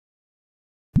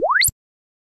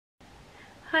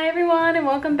Hi everyone and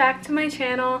welcome back to my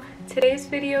channel. Today's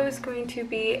video is going to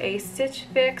be a Stitch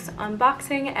Fix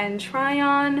unboxing and try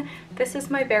on. This is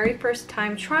my very first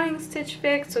time trying Stitch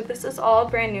Fix, so this is all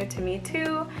brand new to me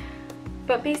too.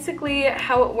 But basically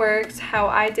how it works, how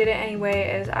I did it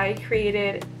anyway, is I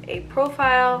created a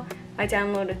profile, I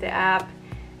downloaded the app,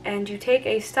 and you take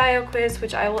a style quiz,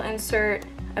 which I will insert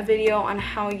a video on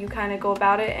how you kind of go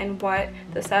about it and what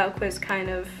the style quiz kind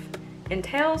of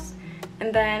entails.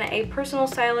 And then a personal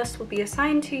stylist will be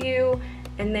assigned to you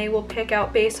and they will pick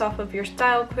out, based off of your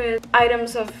style quiz,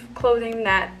 items of clothing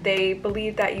that they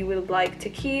believe that you would like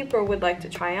to keep or would like to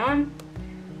try on.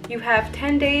 You have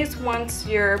 10 days once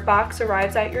your box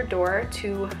arrives at your door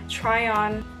to try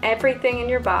on everything in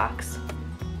your box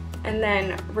and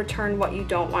then return what you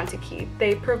don't want to keep.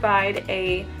 They provide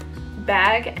a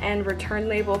bag and return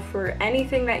label for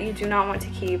anything that you do not want to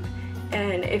keep.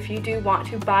 And if you do want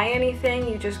to buy anything,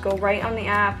 you just go right on the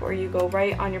app or you go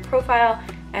right on your profile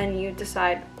and you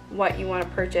decide what you want to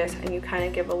purchase and you kind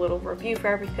of give a little review for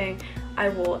everything. I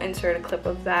will insert a clip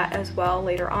of that as well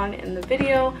later on in the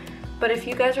video. But if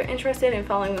you guys are interested in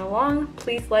following along,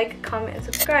 please like, comment, and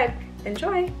subscribe.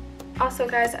 Enjoy! Also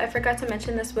guys, I forgot to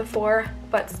mention this before,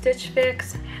 but Stitch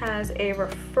Fix has a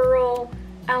referral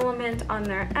element on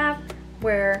their app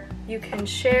where you can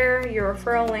share your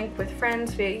referral link with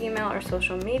friends via email or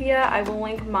social media. I will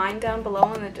link mine down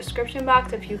below in the description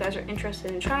box if you guys are interested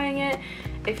in trying it.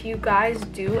 If you guys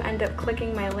do end up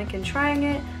clicking my link and trying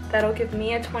it, that'll give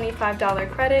me a $25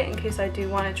 credit in case I do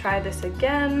want to try this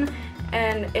again.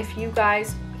 And if you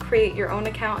guys create your own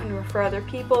account and refer other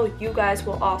people, you guys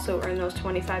will also earn those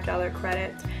 $25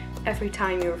 credits every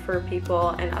time you refer people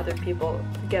and other people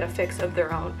get a fix of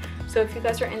their own. So if you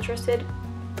guys are interested,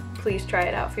 please try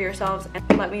it out for yourselves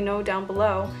and let me know down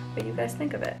below what you guys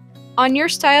think of it. On your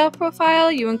style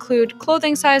profile, you include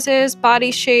clothing sizes,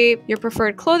 body shape, your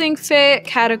preferred clothing fit,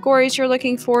 categories you're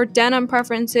looking for, denim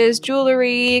preferences,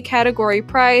 jewelry, category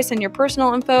price, and your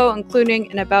personal info,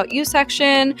 including an About You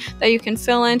section that you can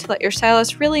fill in to let your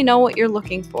stylist really know what you're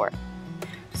looking for.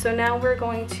 So now we're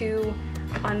going to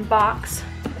unbox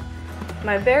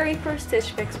my very first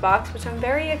Stitch Fix box, which I'm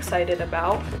very excited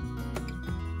about.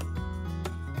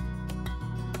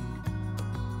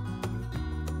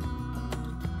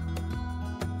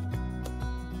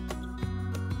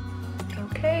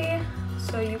 Okay,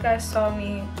 so you guys saw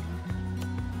me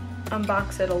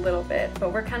unbox it a little bit,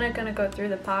 but we're kind of going to go through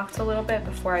the box a little bit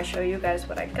before I show you guys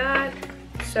what I got.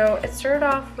 So it started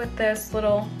off with this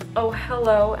little "Oh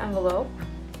Hello" envelope,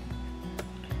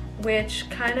 which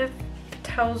kind of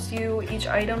tells you each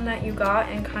item that you got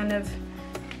and kind of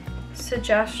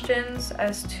suggestions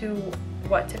as to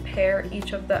what to pair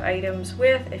each of the items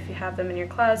with if you have them in your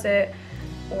closet,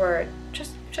 or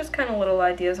just kind of little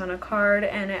ideas on a card.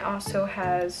 And it also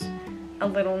has a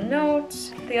little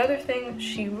note. The other thing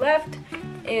she left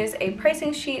is a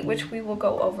pricing sheet, which we will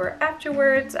go over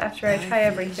afterwards after I try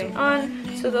everything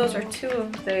on. So those are two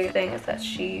of the things that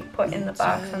she put in the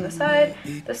box on the side.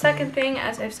 The second thing,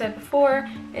 as I've said before,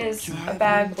 is a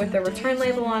bag with the return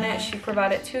label on it. She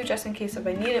provided two just in case if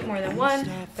I needed more than one,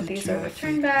 but these are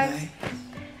return bags.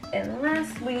 And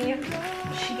lastly,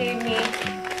 she gave me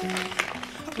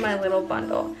my little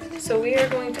bundle. So we are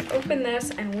going to open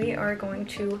this and we are going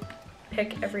to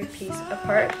pick every piece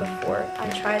apart before I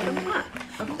try them on.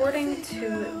 According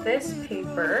to this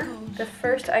paper, the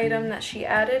first item that she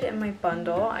added in my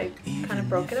bundle, I kind of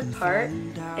broke it apart,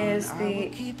 is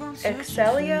the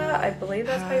Excelia, I believe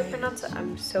that's how you pronounce it,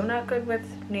 I'm so not good with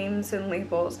names and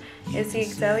labels, is the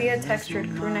Excelia textured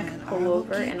crewneck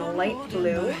pullover in a light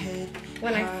blue.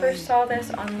 When I first saw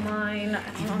this online, I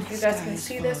don't know if you guys can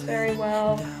see this very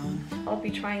well, I'll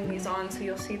be trying these on so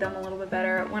you'll see them a little bit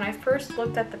better. When I first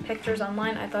looked at the pictures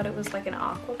online, I thought it was like an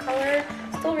aqua color.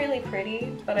 Still really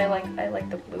pretty, but I like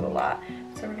the blue a lot.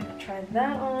 So we're gonna try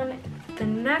that on. The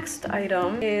next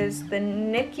item is the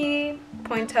Nikki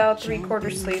Pointel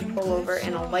 3/4 sleeve pullover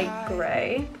in a light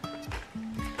gray,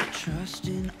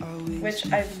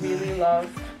 which I really love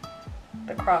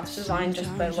the cross design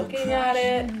just by looking at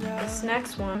it. This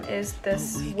next one is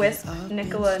this Wisp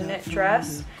Nicola knit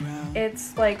dress.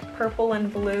 It's like purple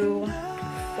and blue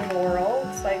floral.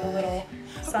 It's like a little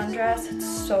sundress. It's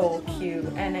so cute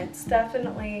and it's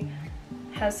definitely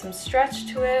has some stretch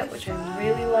to it, which I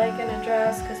really like in a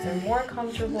dress because they're more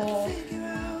comfortable.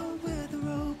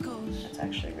 It's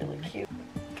actually really cute.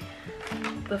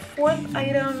 The fourth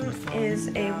item is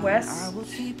a West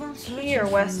Key or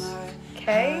West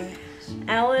K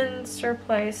Allen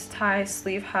surplice tie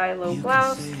sleeve high low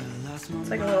blouse. It's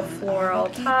like a little floral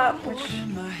top, which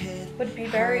would be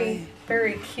very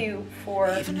very cute for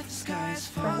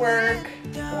work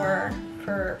or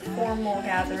for formal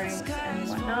gatherings and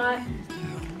whatnot.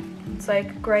 It's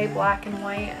like gray, black, and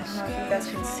white. I don't know if you guys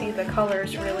can see the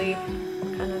colors really.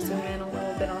 Kind of zoom in a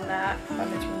little bit on that, but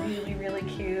it's really, really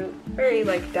cute. Very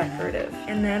like decorative.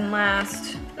 And then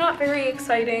last, not very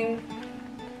exciting,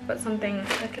 but something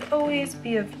that could always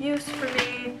be of use for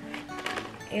me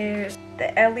is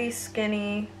the Ellie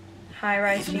Skinny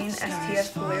high-rise jean STS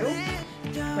blue,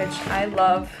 which I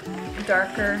love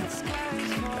darker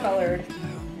colored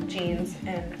jeans,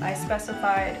 and I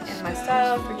specified in my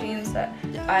style for jeans that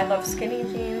I love skinny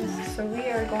jeans, so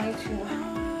we are going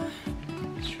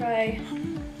to try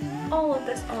all of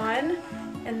this on,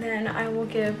 and then I will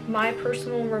give my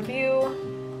personal review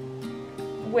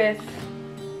with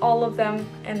all of them,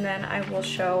 and then I will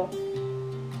show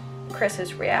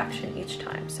Chris's reaction each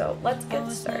time. So let's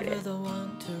get started.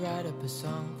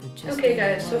 Okay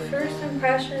guys, so first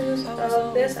impressions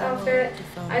of this outfit.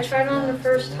 I tried on the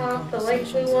first top, the light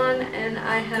blue one, and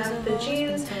I have the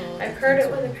jeans. I paired it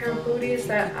with a pair of booties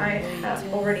that I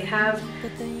already have,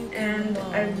 and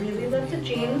I really love the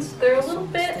jeans. They're a little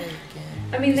bit,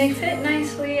 I mean, they fit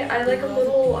nicely. I like a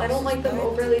little, I don't like them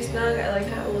overly snug. I like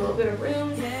to have a little bit of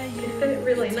room. They fit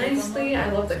really nicely. I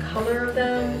love the color of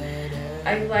them.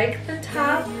 I like the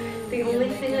top. The only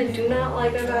thing I do not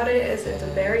like about it is it's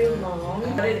very long,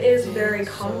 but it is very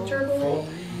comfortable.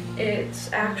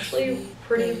 It's actually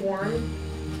pretty warm,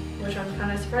 which I'm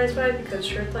kind of surprised by because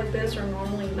shirts like this are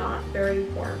normally not very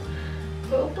warm.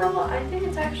 But overall, I think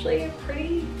it's actually a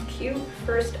pretty cute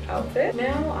first outfit.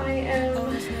 Now I am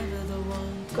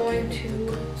going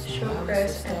to show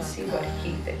Chris and see what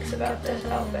he thinks about this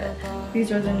outfit.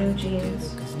 These are the new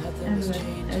jeans, and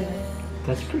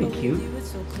that's pretty cute.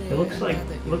 It looks like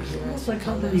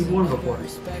something you've worn before.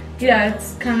 Yeah,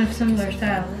 it's kind of similar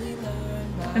style.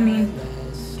 I mean,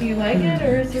 do you like it,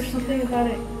 or is there something about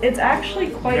it? It's actually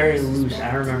quite very loose.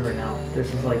 I remember now.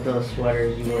 This is like those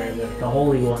sweaters you wear, the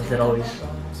holy ones that always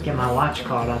get my watch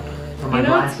caught up, or my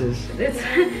glasses.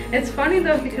 It's funny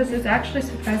though because it's actually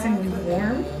surprisingly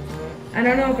warm. I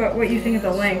don't know about what you think of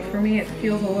the length. For me, it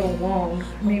feels a little long.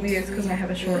 Maybe it's because I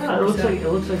have a short. Yeah, it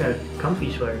looks like a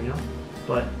comfy sweater, you know.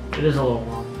 But it is a little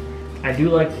long. I do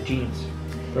like the jeans.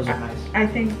 Those are nice. I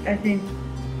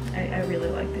really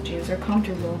like the jeans. They're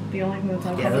comfortable. The only thing that's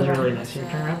uncomfortable. Yeah, those are really nice. Can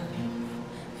you turn around?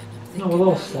 No, a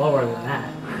little slower than that.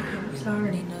 I'm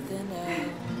sorry.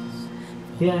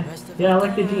 Yeah, I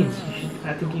like the jeans.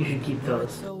 I think you should keep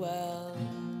those.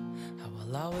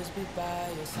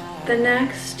 The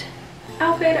next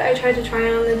outfit I tried to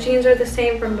try on, the jeans are the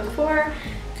same from before,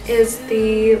 is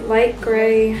the light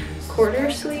gray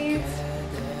quarter sleeve.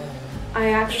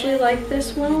 I actually like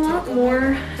this one a lot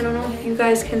more. I don't know if you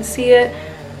guys can see it.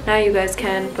 Now you guys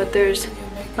can, but there's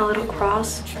a little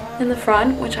cross in the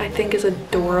front, which I think is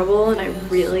adorable, and I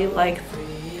really like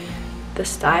the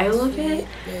style of it.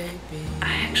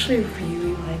 I actually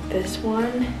really like this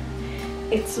one.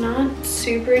 It's not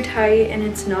super tight and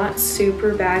it's not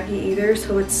super baggy either,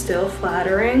 so it's still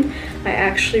flattering. I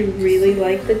actually really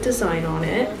like the design on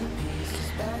it.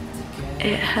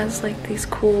 It has like these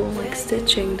cool like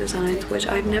stitching designs, which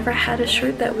I've never had a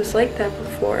shirt that was like that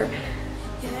before,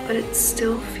 but it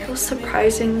still feels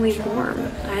surprisingly warm.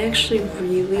 I actually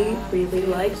really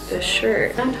like this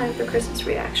shirt. Now time for Chris's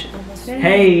reaction.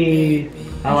 Hey,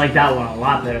 I like that one a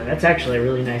lot better. That's actually a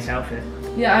really nice outfit.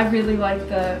 Yeah, I really like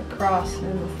the cross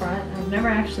in the front. I've never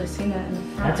actually seen that in the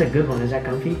front. That's a good one. Is that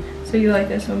comfy? So you like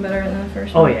this one better than the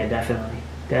first one? Oh yeah,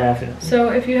 definitely. So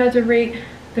if you had to rate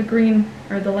the green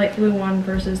or the light blue one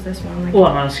versus this one, like,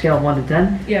 on a scale of 1 to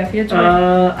 10? Yeah, if you had to rate.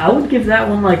 I would give that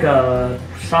one like a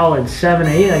solid 7,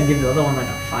 8. I'd give the other one like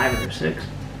a 5 or 6.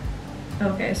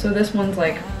 Okay, so this one's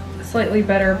like slightly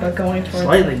better, but going towards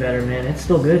slightly better, man. It's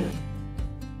still good.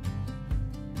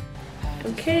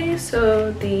 Okay,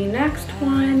 so the next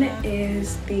one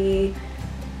is the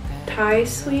tie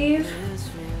sleeve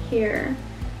here,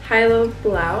 high-low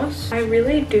blouse. I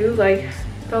really do like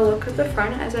the look of the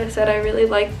front. As I said, I really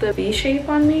like the V shape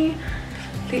on me.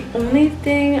 The only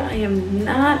thing I am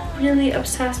not really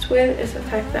obsessed with is the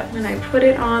fact that when I put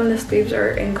it on, the sleeves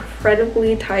are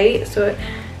incredibly tight, so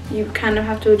you kind of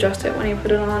have to adjust it when you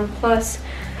put it on. Plus,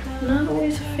 I'm not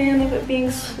always a fan of it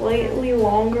being slightly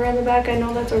longer in the back. I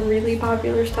know that's a really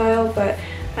popular style, but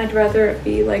I'd rather it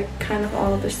be like kind of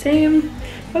all the same.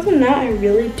 Other than that, I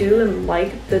really do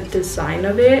like the design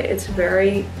of it. It's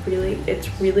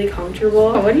really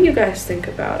comfortable. What do you guys think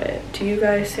about it? Do you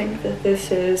guys think that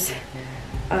this is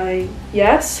a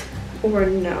yes or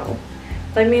no?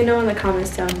 Let me know in the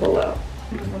comments down below.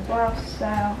 The blouse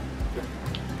style.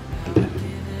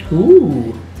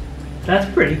 Ooh,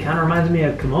 That's pretty. Kind of reminds me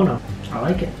of kimono. I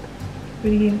like it. What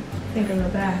do you think on the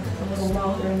back? A little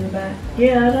longer in the back.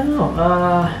 Yeah, I don't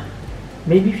know.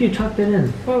 Maybe if you tucked it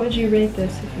in. What would you rate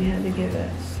this if you had to give it?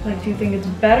 Like, do you think it's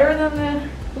better than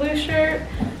the blue shirt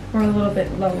or a little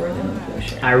bit lower than the blue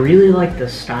shirt? I really like the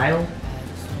style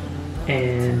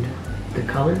and the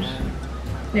colors.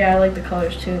 Yeah, I like the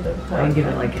colors too. I would give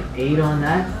it like an 8 on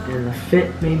that, and the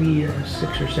fit maybe a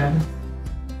 6 or 7.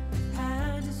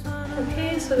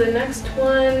 Okay, so the next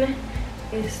one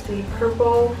is the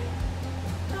purple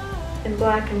and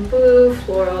black and blue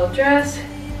floral dress.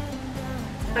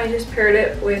 I just paired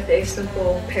it with a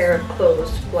simple pair of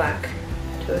closed black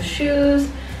toe shoes.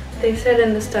 They said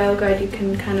in the style guide you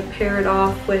can kind of pair it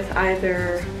off with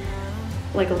either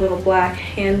like a little black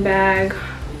handbag,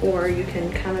 or you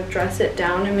can kind of dress it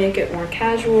down and make it more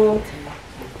casual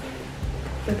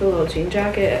with a little jean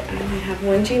jacket. I only have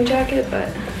one jean jacket, but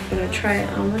I'm gonna try it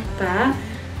on with that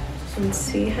and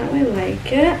see how I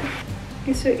like it.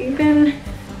 Okay, so even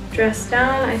dressed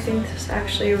down, I think this is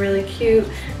actually a really cute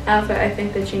outfit. I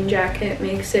think the jean jacket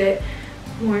makes it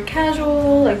more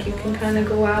casual, like you can kind of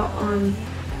go out on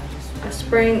a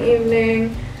spring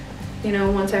evening, you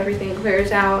know, once everything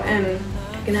clears out, and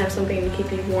you can have something to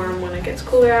keep you warm when it gets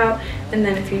cooler out. And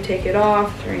then if you take it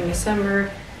off during the summer,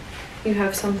 you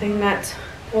have something that's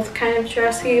both kind of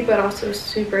dressy but also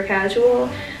super casual.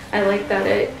 I like that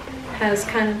it has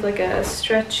kind of like a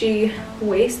stretchy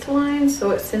waistline,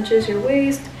 so it cinches your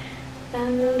waist,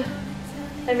 and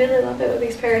I really love it with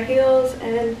these pair of heels,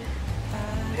 and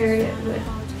pairing it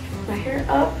with my hair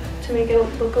up to make it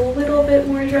look a little bit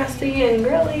more dressy and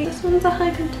girly. This one's a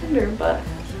high contender, but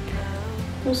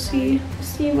we'll see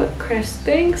what Chris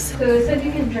thinks. So it said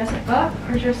you can dress it up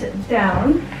or dress it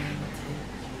down.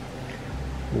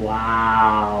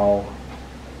 Wow.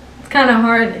 It's kind of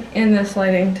hard in this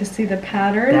lighting to see the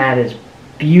pattern. That is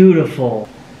beautiful.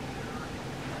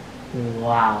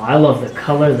 Wow, I love the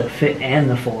color, the fit, and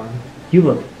the form. You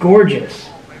look gorgeous.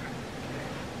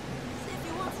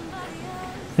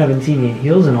 Haven't seen you in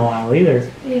heels in a while either.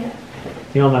 Yeah.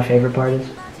 You know what my favorite part is?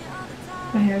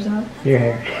 My hair's up. Your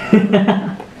hair.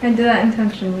 I did that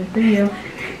intentionally for you.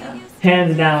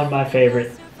 Hands down my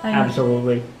favorite.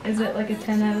 Absolutely. Is it like a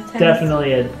 10 out of 10?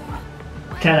 Definitely a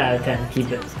 10 out of 10.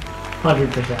 Keep it.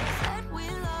 100%.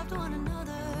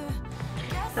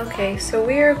 Okay, so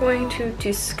we are going to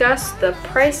discuss the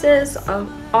prices of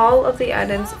all of the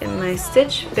items in my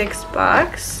Stitch Fix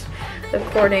box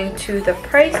according to the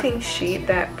pricing sheet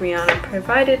that Brianna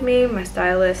provided me, my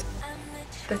stylist.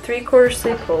 The 3/4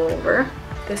 sleeve pullover,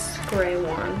 this gray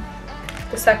one,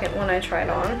 the second one I tried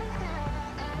on.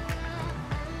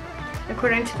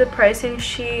 According to the pricing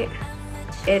sheet,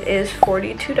 it is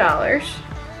 $42.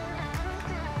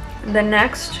 The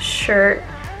next shirt,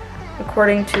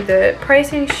 according to the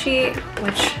pricing sheet,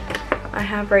 which I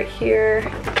have right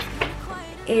here,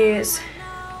 is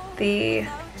the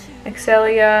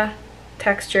Excelia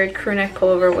textured crew neck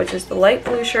pullover, which is the light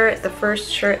blue shirt, the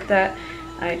first shirt that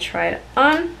I tried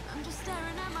on.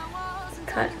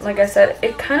 Like I said,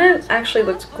 it kind of actually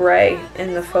looks gray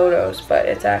in the photos, but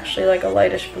it's actually like a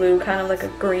lightish blue, kind of like a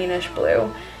greenish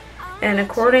blue. And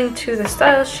according to the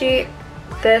style sheet,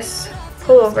 this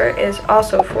pullover is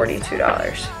also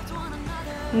 $42.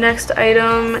 Next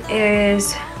item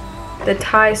is the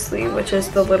tie sleeve, which is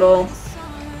the little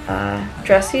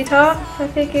dressy top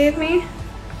that they gave me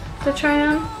to try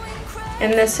on,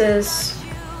 and this is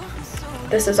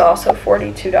also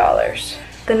 $42.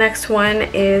 The next one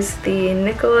is the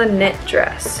Nicola knit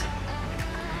dress.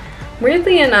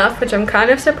 Weirdly enough, which I'm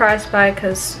kind of surprised by,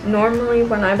 because normally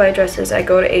when I buy dresses, I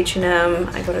go to H&M,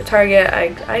 I go to Target,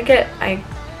 I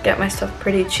get my stuff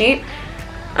pretty cheap.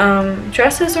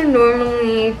 Dresses are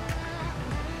normally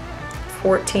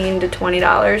 $14 to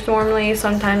 $20 normally,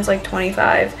 sometimes like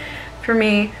 $25 for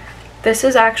me. This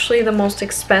is actually the most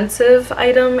expensive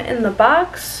item in the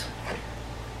box.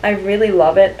 I really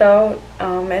love it though.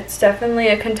 It's definitely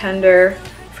a contender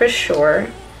for sure.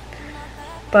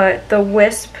 But the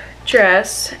Wisp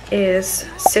dress is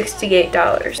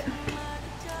 $68.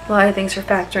 A lot of things are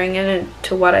factoring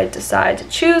into what I decide to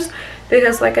choose,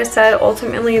 because like I said,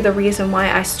 ultimately the reason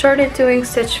why I started doing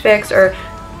Stitch Fix or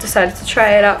decided to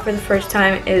try it out for the first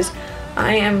time is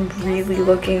I am really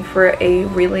looking for a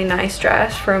really nice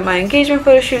dress for my engagement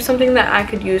photo shoot, something that I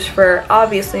could use for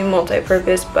obviously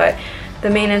multi-purpose, but the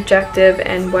main objective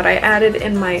and what I added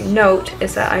in my note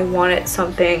is that I wanted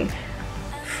something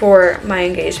for my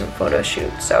engagement photo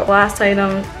shoot. So last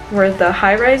item were the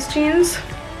high-rise jeans.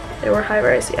 They were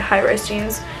high-rise, yeah, high-rise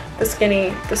jeans, the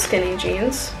skinny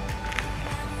jeans.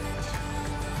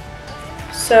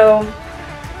 So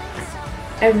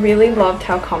I really loved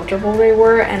how comfortable they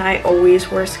were, and I always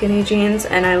wear skinny jeans,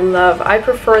 and I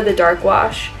prefer the dark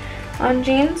wash on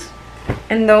jeans,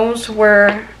 and those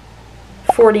were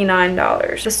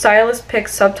 $49. The stylist pick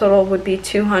subtotal would be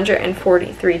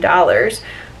 $243,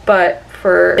 but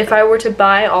if I were to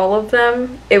buy all of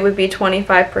them, it would be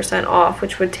 25% off,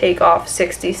 which would take off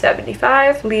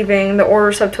 $60.75, leaving the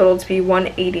order subtotal to be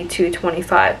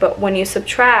 $182.25. But when you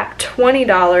subtract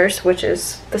 $20, which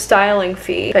is the styling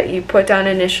fee that you put down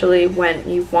initially when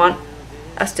you want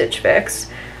a Stitch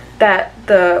Fix, that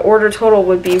the order total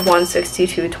would be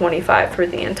 $162.25 for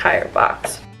the entire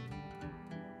box.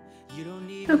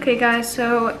 Okay guys,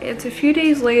 so it's a few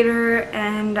days later,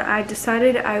 and I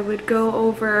decided I would go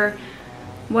over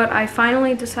what I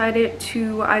finally decided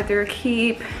to either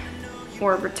keep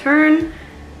or return,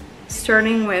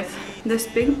 starting with this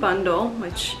big bundle,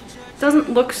 which doesn't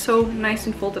look so nice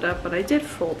and folded up, but I did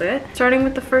fold it. Starting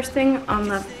with the first thing on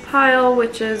the pile,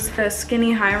 which is the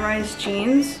skinny high-rise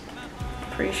jeans.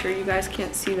 Pretty sure you guys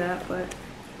can't see that, but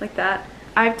like that.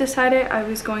 I've decided I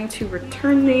was going to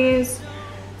return these.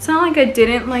 It's not like I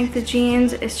didn't like the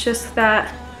jeans, it's just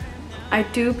that I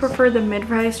do prefer the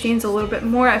mid-rise jeans a little bit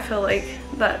more. I feel like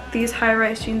that these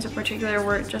high-rise jeans in particular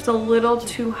were just a little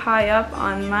too high up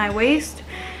on my waist.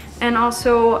 And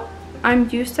also, I'm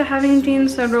used to having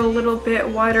jeans that are a little bit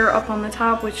wider up on the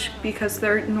top, because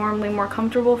they're normally more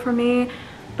comfortable for me.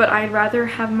 But I'd rather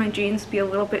have my jeans be a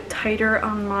little bit tighter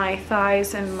on my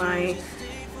thighs and my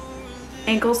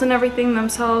ankles and everything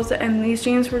themselves, and these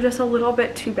jeans were just a little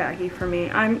bit too baggy for me.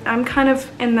 I'm kind of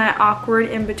in that awkward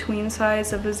in-between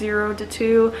size of a 0 to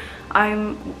 2.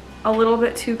 I'm a little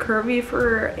bit too curvy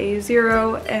for a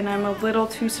 0, and I'm a little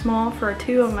too small for a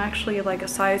 2. I'm actually like a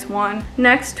size 1.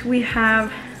 Next we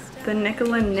have the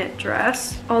Nicola knit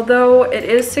dress. Although it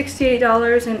is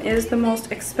 $68 and is the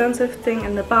most expensive thing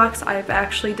in the box, I've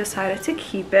actually decided to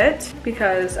keep it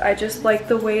because I just like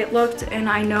the way it looked, and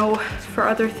I know for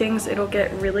other things it'll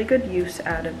get really good use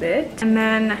out of it. And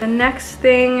then the next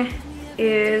thing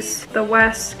is the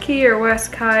West Key or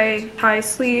West Kai high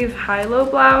sleeve high-low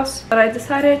blouse, but I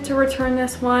decided to return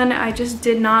this one. I just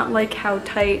did not like how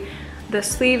tight the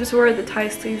sleeves were, the tie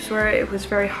sleeves were. It was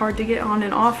very hard to get on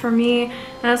and off for me,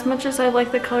 and as much as I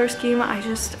like the color scheme,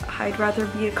 I'd rather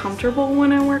be comfortable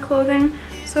when I wear clothing.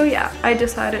 So yeah, I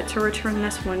decided to return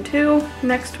this one too.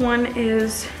 Next one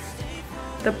is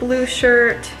the blue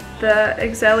shirt, the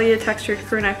Exelia textured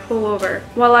crew neck pullover.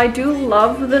 While I do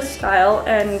love the style,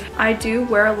 and I do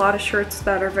wear a lot of shirts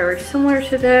that are very similar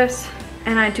to this,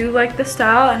 and I do like the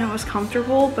style and it was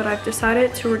comfortable, but I've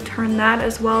decided to return that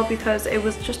as well because it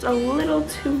was just a little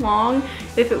too long.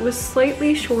 If it was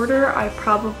slightly shorter, I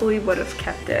probably would have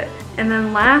kept it. And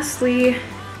then lastly,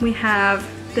 we have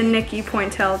the Nikki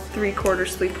Pointel 3/4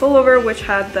 sleeve pullover, which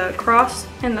had the cross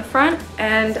in the front,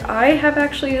 and I have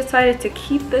actually decided to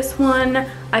keep this one.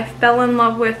 I fell in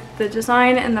love with the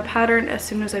design and the pattern as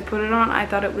soon as I put it on. I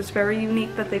thought it was very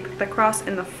unique that they put the cross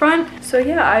in the front. So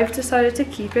yeah, I've decided to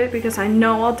keep it because I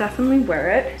know I'll definitely wear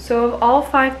it. So of all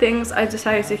 5 things, I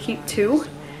decided to keep 2,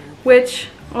 which,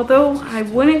 although I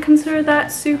wouldn't consider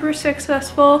that super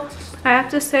successful, I have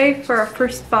to say for a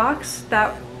first box,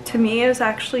 that to me is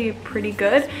actually pretty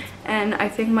good, and I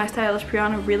think my stylist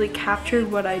Brianna really captured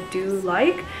what I do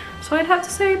like. So I'd have to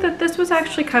say that this was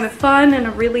actually kind of fun and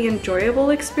a really enjoyable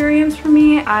experience for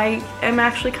me. I am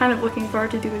actually kind of looking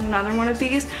forward to doing another one of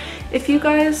these. If you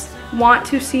guys want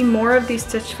to see more of these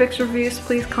Stitch Fix reviews,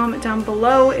 please comment down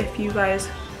below if you guys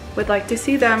would like to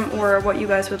see them or what you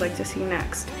guys would like to see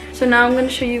next. So now I'm going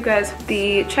to show you guys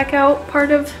the checkout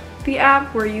part of the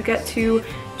app, where you get to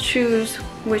choose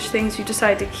which things you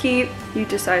decide to keep. You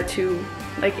decide to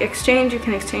exchange. You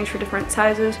can exchange for different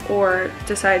sizes or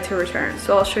decide to return.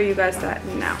 So I'll show you guys that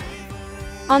now.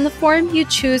 On the form, you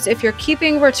choose if you're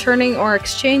keeping, returning, or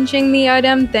exchanging the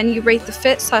item. Then you rate the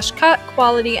fit/cut,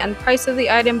 quality, and price of the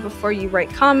item before you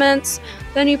write comments.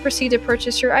 Then you proceed to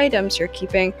purchase your items you're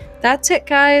keeping. That's it,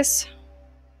 guys.